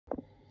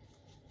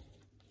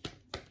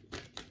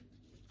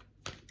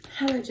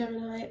Hello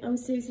Gemini, I'm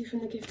Suzy from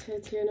the Gift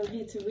Hotel and I'm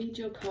here to read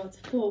your cards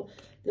for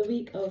the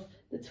week of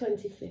the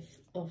 25th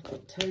of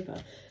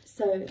October.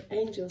 So,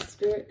 angels,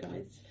 spirit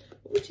guides,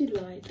 what would you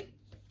like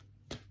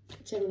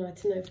Gemini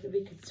to know for the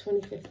week of the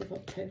 25th of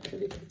October, the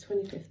week of the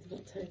 25th of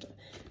October?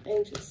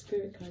 Angels,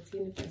 spirit guides,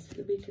 universe for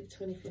the week of the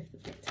 25th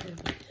of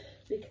October,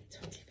 week of the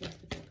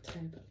 25th of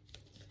October.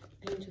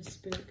 Angels,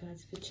 spirit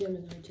guides for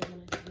Gemini,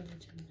 Gemini, Gemini,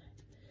 Gemini,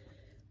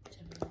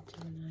 Gemini,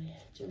 Gemini,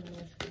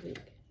 Gemini for the week.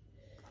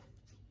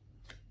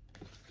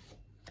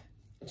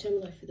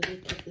 Gemini for the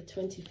week of the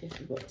 25th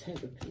of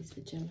October, please,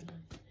 for Gemini.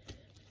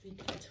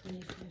 Week of the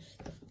 25th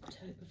of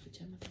October for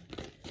Gemini.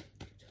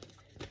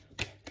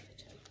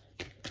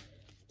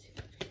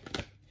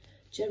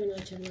 25th of October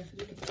for Gemini. Gemini for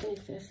the week of the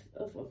 25th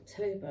of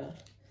October.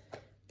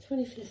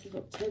 25th of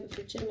October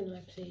for Gemini,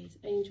 please.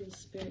 Angels,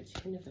 Spirits,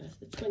 Universe.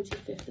 The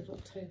 25th of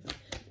October.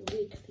 The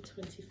week of the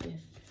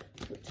 25th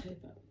of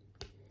October.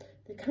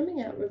 They're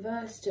coming out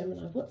reverse,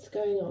 Gemini. What's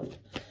going on?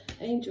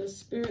 Angels,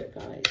 Spirit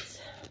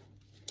Guides.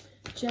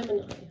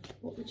 Gemini,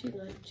 what would you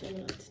like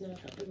Gemini to know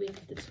about the week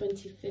of the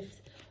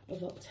 25th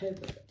of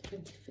October?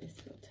 25th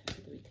of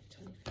October, the week of the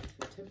 25th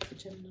of October for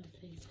Gemini,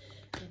 please.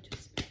 Angel,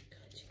 Spirit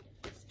Guide,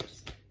 Universe, Angel,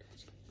 Spirit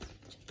Guide,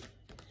 Universe, Gemini.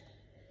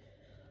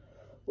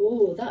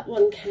 Oh, that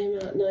one came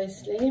out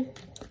nicely.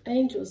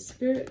 Angel,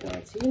 Spirit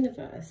Guides,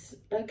 Universe.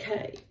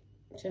 Okay,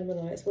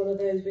 Gemini, it's one of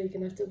those where you're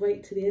going to have to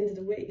wait till the end of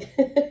the week.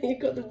 You've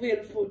got the Wheel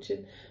of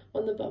Fortune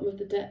on the bottom of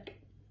the deck.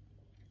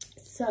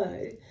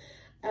 So,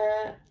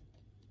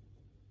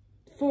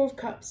 Four of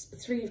Cups,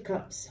 Three of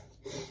Cups.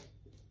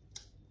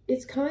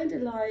 It's kind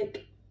of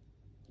like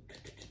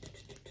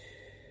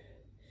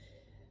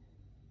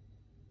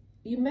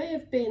you may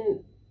have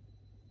been,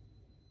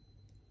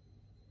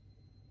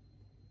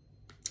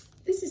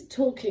 this is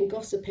talking,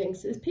 gossiping,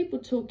 so there's people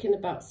talking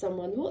about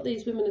someone. What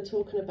these women are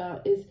talking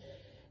about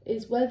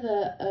is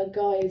whether a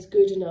guy is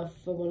good enough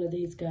for one of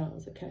these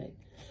girls, okay?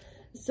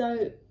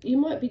 So you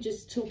might be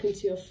just talking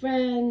to your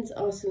friends,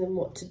 asking them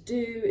what to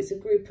do. It's a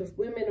group of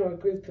women or a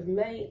group of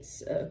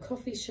mates at a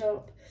coffee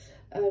shop.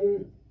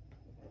 And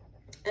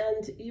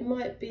you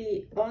might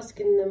be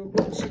asking them,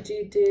 what should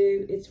you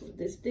do? It's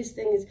this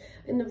thing is,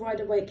 in the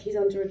Rider Waite, he's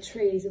under a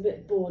tree, he's a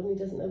bit bored and he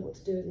doesn't know what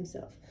to do with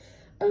himself.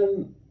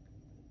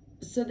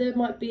 So there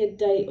might be a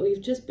date, or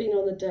you've just been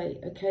on a date,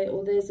 okay?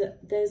 Or there's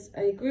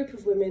a group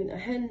of women, a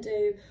hen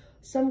do,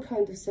 some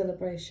kind of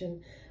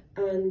celebration,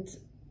 and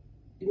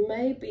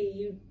maybe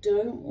you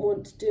don't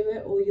want to do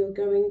it, or you're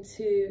going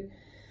to,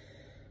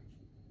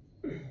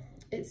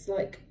 it's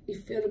like you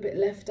feel a bit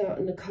left out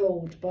in the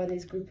cold by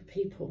this group of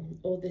people,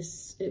 or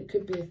this, it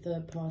could be a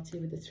third party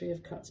with the Three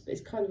of Cups, but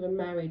it's kind of a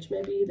marriage.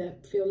 Maybe you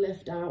feel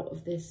left out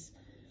of this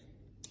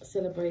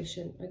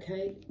celebration,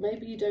 okay?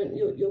 Maybe you don't,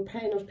 you're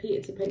paying off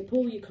Peter to pay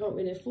Paul, you can't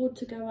really afford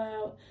to go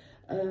out,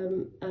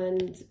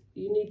 and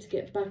you need to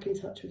get back in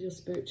touch with your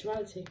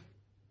spirituality.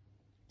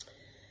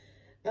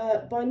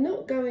 By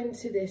not going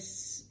to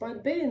this, by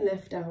being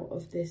left out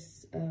of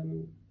this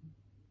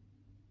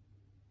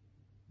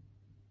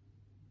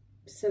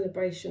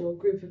celebration or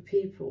group of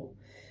people,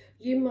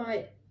 you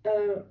might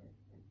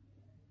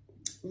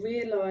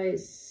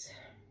realise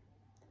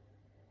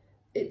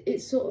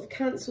it sort of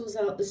cancels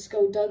out the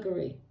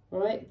skullduggery,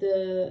 right?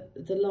 The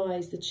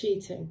lies, the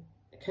cheating.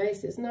 Okay,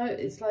 so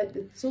it's like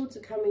the swords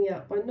are coming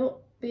out by not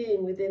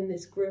being within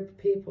this group of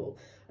people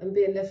and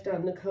being left out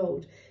in the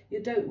cold. You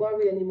don't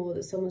worry anymore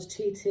that someone's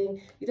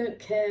cheating. You don't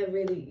care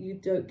really. You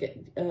don't get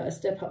a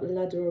step up the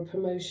ladder or a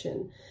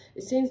promotion.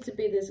 It seems to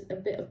be there's a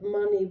bit of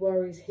money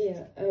worries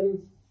here,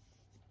 and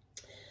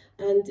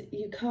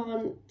you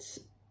can't.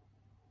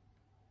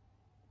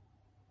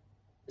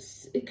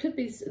 It could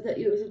be that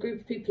it was a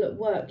group of people at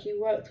work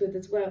you worked with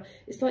as well.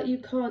 It's like you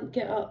can't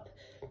get up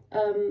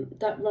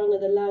that rung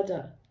of the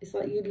ladder. It's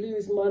like you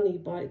lose money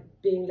by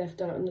being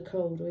left out in the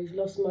cold, or you've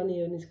lost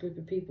money in this group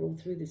of people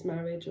through this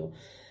marriage, or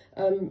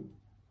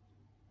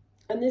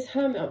and this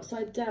Hermit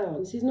upside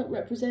down, so he's not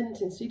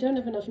representing, so you don't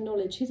have enough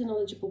knowledge. He's a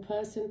knowledgeable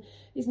person,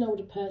 he's an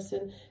older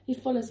person, he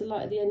follows the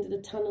light at the end of the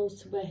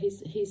tunnels to where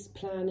his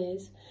plan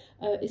is.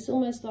 It's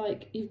almost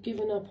like you've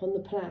given up on the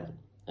plan,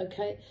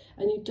 okay,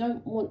 and you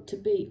don't want to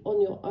be on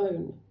your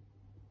own,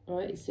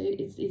 right? So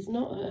it's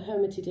not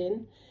hermited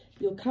in,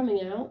 you're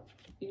coming out,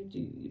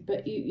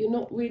 but you're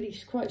not really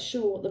quite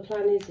sure what the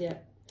plan is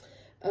yet,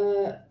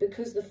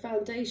 because the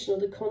foundation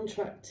or the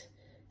contract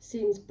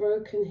seems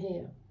broken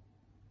here.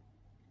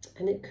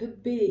 And it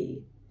could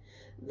be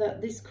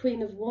that this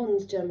Queen of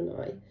Wands,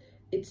 Gemini,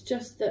 it's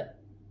just that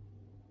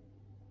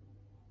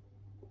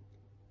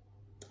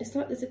it's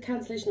like there's a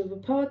cancellation of a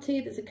party,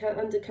 there's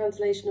under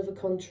cancellation of a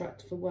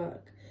contract for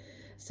work.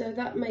 So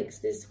that makes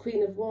this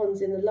Queen of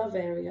Wands in the love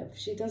area,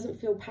 she doesn't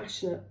feel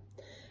passionate.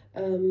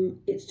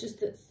 It's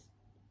just that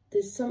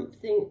there's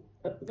something,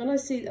 when I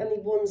see any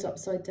wands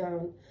upside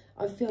down,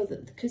 I feel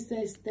that because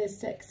they're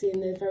sexy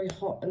and they're very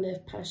hot and they're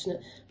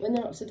passionate, when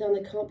they're upside down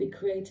they can't be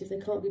creative,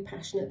 they can't be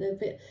passionate,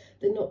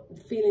 they're not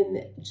feeling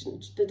it,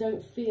 they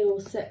don't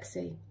feel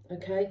sexy,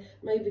 okay?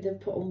 Maybe they've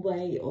put on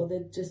weight, or they're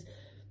just,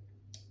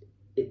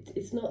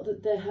 it's not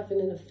that they're having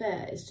an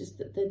affair, it's just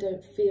that they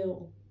don't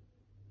feel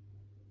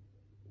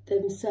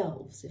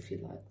themselves, if you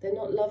like. They're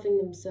not loving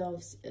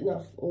themselves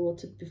enough or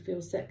to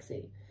feel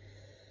sexy.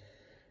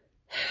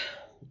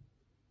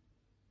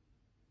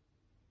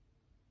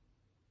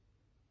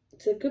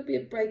 So it could be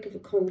a break of a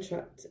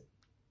contract.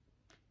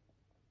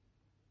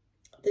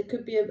 There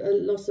could be a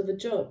loss of a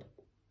job.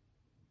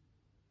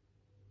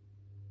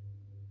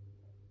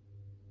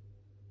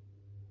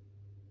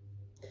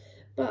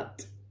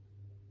 But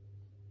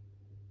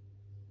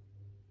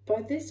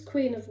by this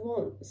Queen of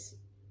Wands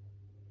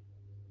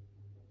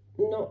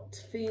not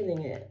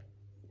feeling it,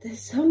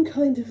 there's some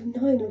kind of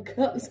Nine of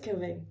Cups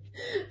coming.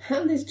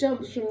 How this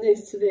jumps from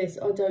this to this,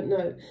 I don't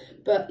know.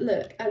 But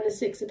look, and the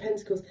Six of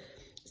Pentacles.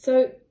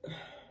 So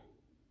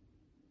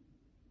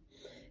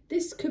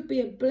this could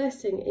be a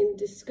blessing in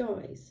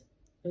disguise,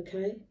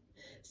 okay?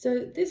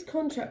 So this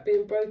contract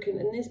being broken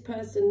and this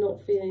person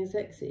not feeling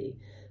sexy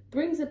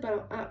brings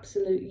about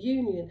absolute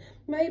union.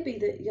 Maybe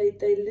that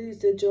they lose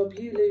their job,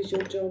 you lose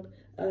your job,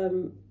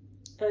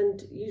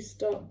 and you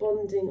start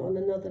bonding on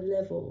another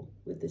level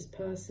with this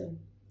person.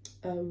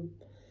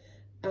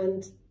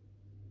 And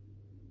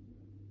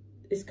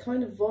it's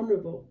kind of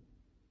vulnerable.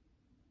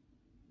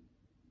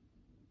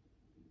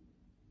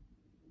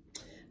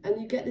 And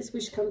you get this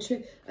wish come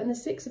true. And the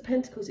Six of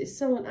Pentacles is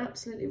someone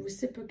absolutely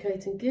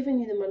reciprocating, giving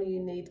you the money you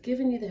need,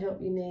 giving you the help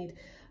you need,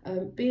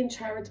 being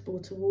charitable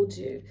towards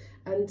you.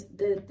 And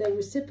they're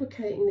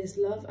reciprocating this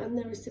love and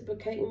they're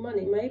reciprocating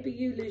money. Maybe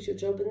you lose your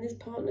job and this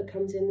partner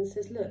comes in and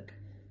says, look,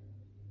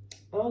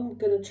 I'm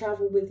going to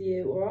travel with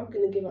you, or I'm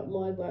going to give up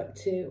my work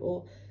too,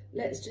 or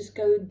let's just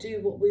go do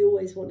what we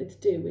always wanted to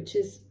do, which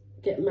is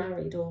get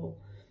married or,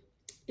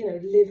 you know,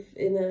 live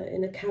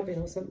in a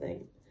cabin or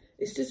something.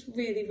 It's just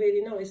really,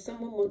 really nice.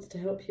 Someone wants to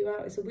help you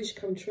out. It's a wish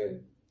come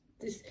true.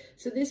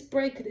 So this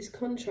break of this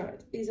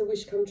contract is a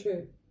wish come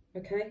true,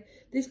 okay?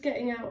 This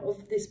getting out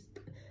of this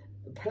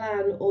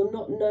plan or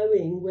not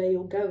knowing where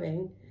you're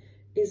going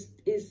is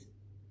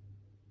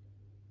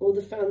or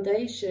the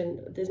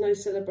foundation, there's no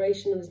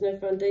celebration or there's no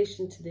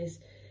foundation to this,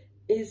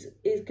 is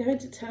going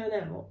to turn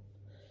out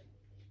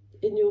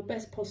in your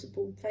best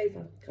possible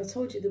favour. I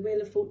told you the Wheel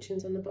of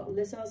Fortune's on the bottom.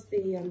 Let's ask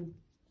the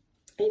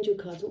angel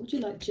cards. What would you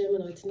like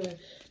Gemini to know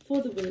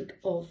for the week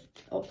of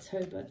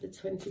October the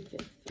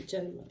 25th for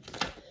Gemini?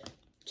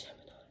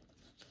 Gemini.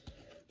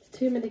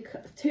 Too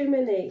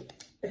many.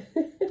 I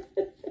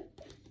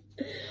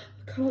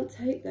can't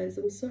take those,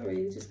 I'm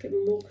sorry, you just get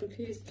me more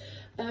confused.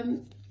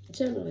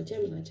 Gemini.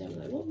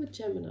 What would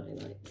Gemini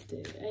like to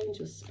do?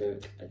 Angels,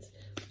 spirit guides.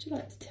 What would you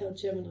like to tell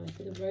Gemini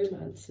for the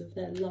romance of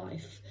their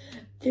life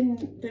in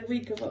the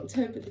week of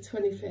October the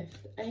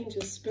 25th?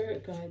 Angels,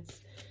 spirit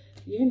guides,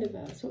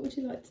 universe. What would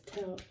you like to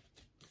tell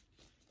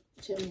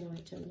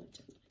Gemini?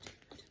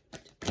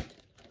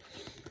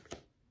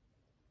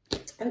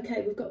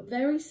 Okay, we've got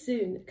very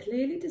soon.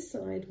 Clearly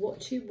decide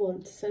what you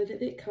want so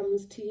that it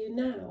comes to you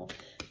now.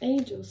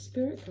 Angels,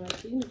 spirit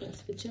guides,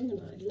 universe for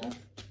Gemini. Love.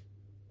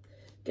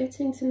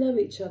 Getting to know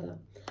each other.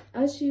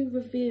 As you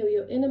reveal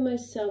your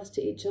innermost selves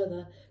to each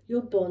other,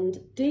 your bond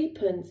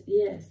deepens.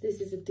 Yes,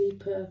 this is a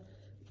deeper,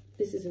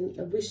 this is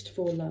a wished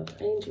for love.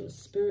 Angels,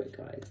 spirit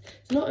guides.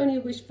 It's not only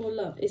a wish for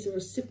love, it's a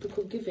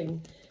reciprocal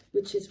giving,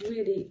 which is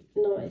really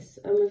nice.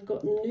 And we've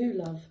got new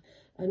love.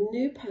 A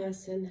new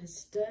person has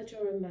stirred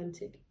your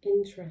romantic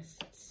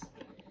interests.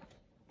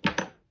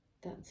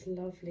 That's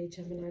lovely,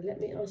 Gemini.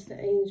 Let me ask the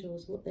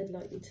angels what they'd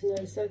like you to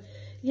know. So,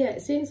 yeah,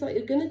 it seems like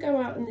you're going to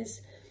go out in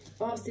this,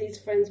 ask these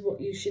friends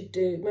what you should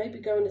do. Maybe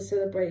go on a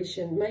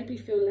celebration. Maybe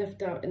feel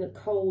left out in a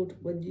cold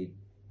when you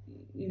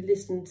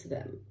listen to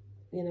them,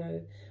 you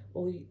know.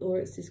 Or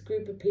it's this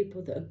group of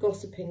people that are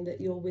gossiping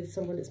that you're with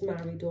someone that's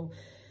married, or,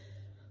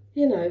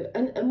 you know.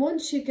 And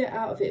once you get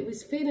out of it, it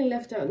was feeling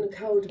left out in the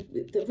cold.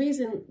 The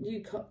reason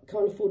you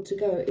can't afford to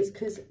go is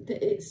because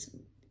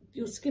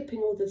you're skipping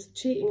all this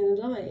cheating and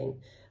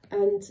lying.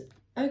 And,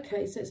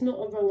 okay, so it's not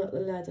a rung up the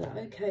ladder.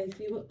 Okay,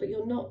 but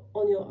you're not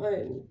on your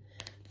own.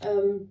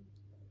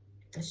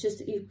 It's just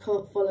that you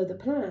can't follow the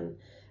plan.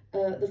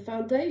 The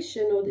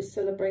foundation or this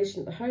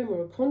celebration at the home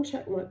or a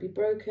contract might be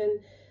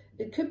broken.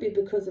 It could be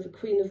because of a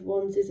Queen of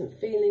Wands isn't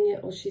feeling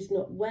it, or she's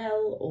not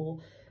well, or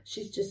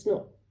she's just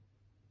not.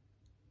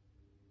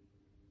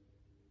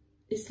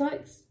 It's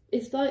like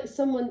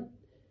someone.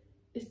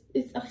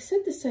 I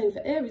said the same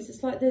for Aries.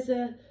 It's like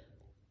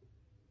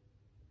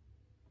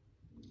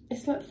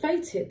it's like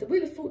fated. The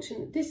Wheel of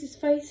Fortune. This is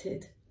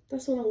fated.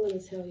 That's all I'm going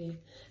to tell you.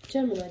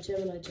 Gemini.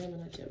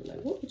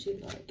 What would you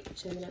like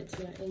Gemini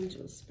to know?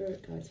 Angels,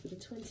 spirit guides for the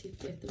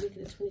 25th, the week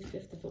of the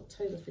 25th of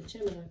October for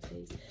Gemini,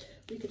 please.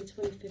 Week of the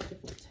 25th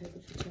of October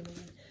for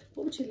Gemini.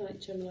 What would you like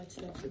Gemini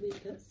to know for the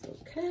week? That's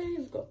okay.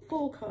 We've got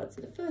 4 cards.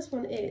 And the first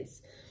one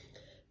is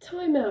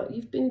time out.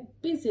 You've been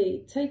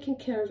busy taking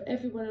care of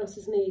everyone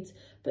else's needs,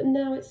 but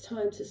now it's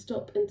time to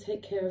stop and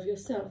take care of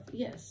yourself.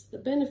 Yes, the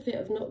benefit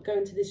of not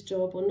going to this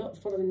job or not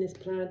following this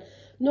plan,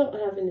 not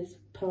having this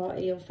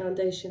party or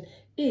foundation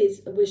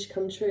is a wish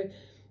come true.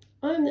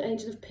 I am the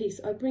angel of peace.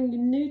 I bring you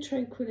new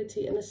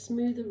tranquility and a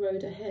smoother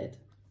road ahead.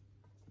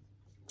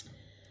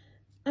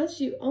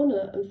 As you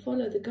honour and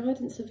follow the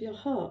guidance of your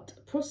heart,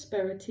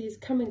 prosperity is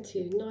coming to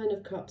you. 9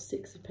 of Cups,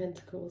 6 of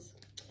Pentacles.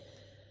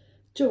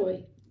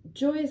 Joy.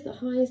 Joy is the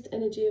highest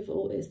energy of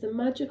all. It's the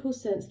magical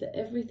sense that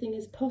everything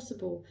is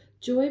possible.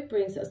 Joy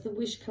brings, that's the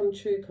wish come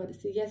true card,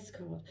 it's the yes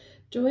card.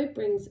 Joy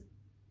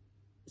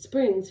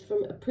springs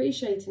from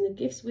appreciating the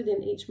gifts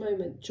within each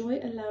moment. Joy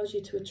allows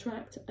you to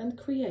attract and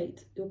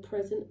create your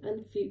present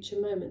and future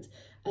moments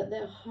at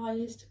their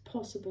highest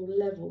possible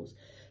levels.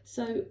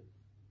 So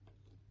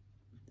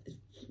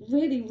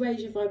really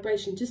raise your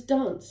vibration. Just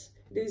dance.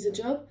 Lose a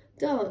job,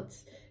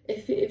 dance.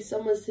 If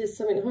someone says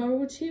something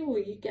horrible to you, or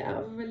you get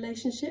out of a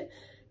relationship,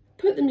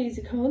 put the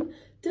music on,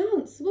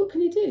 dance. What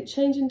can you do?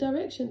 Change in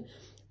direction.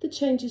 The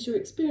changes you're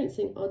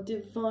experiencing are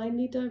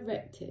divinely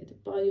directed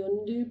by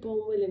your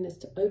newborn willingness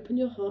to open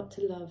your heart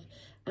to love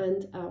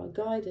and our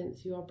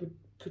guidance. You are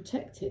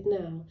protected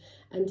now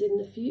and in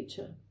the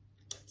future.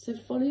 So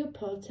follow your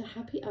path to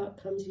happy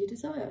outcomes you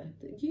desire,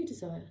 that you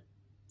desire.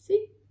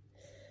 See?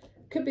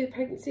 Could be a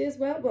pregnancy as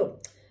well. Well,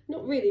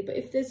 not really, but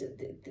if there's,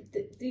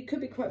 you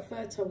could be quite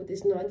fertile with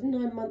this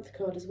 9-month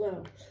card as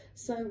well.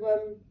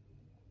 So,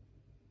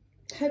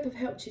 hope I've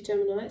helped you,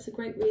 Gemini. It's a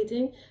great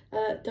reading.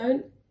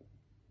 Don't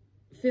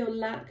feel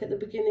lack at the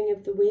beginning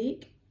of the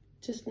week.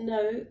 Just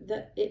know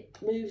that it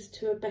moves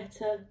to a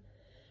better,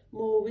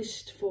 more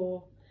wished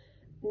for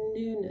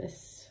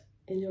newness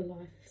in your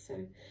life.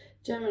 So,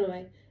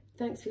 Gemini,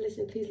 thanks for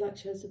listening. Please like,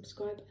 share and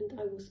subscribe, and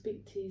I will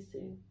speak to you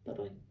soon.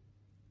 Bye-bye.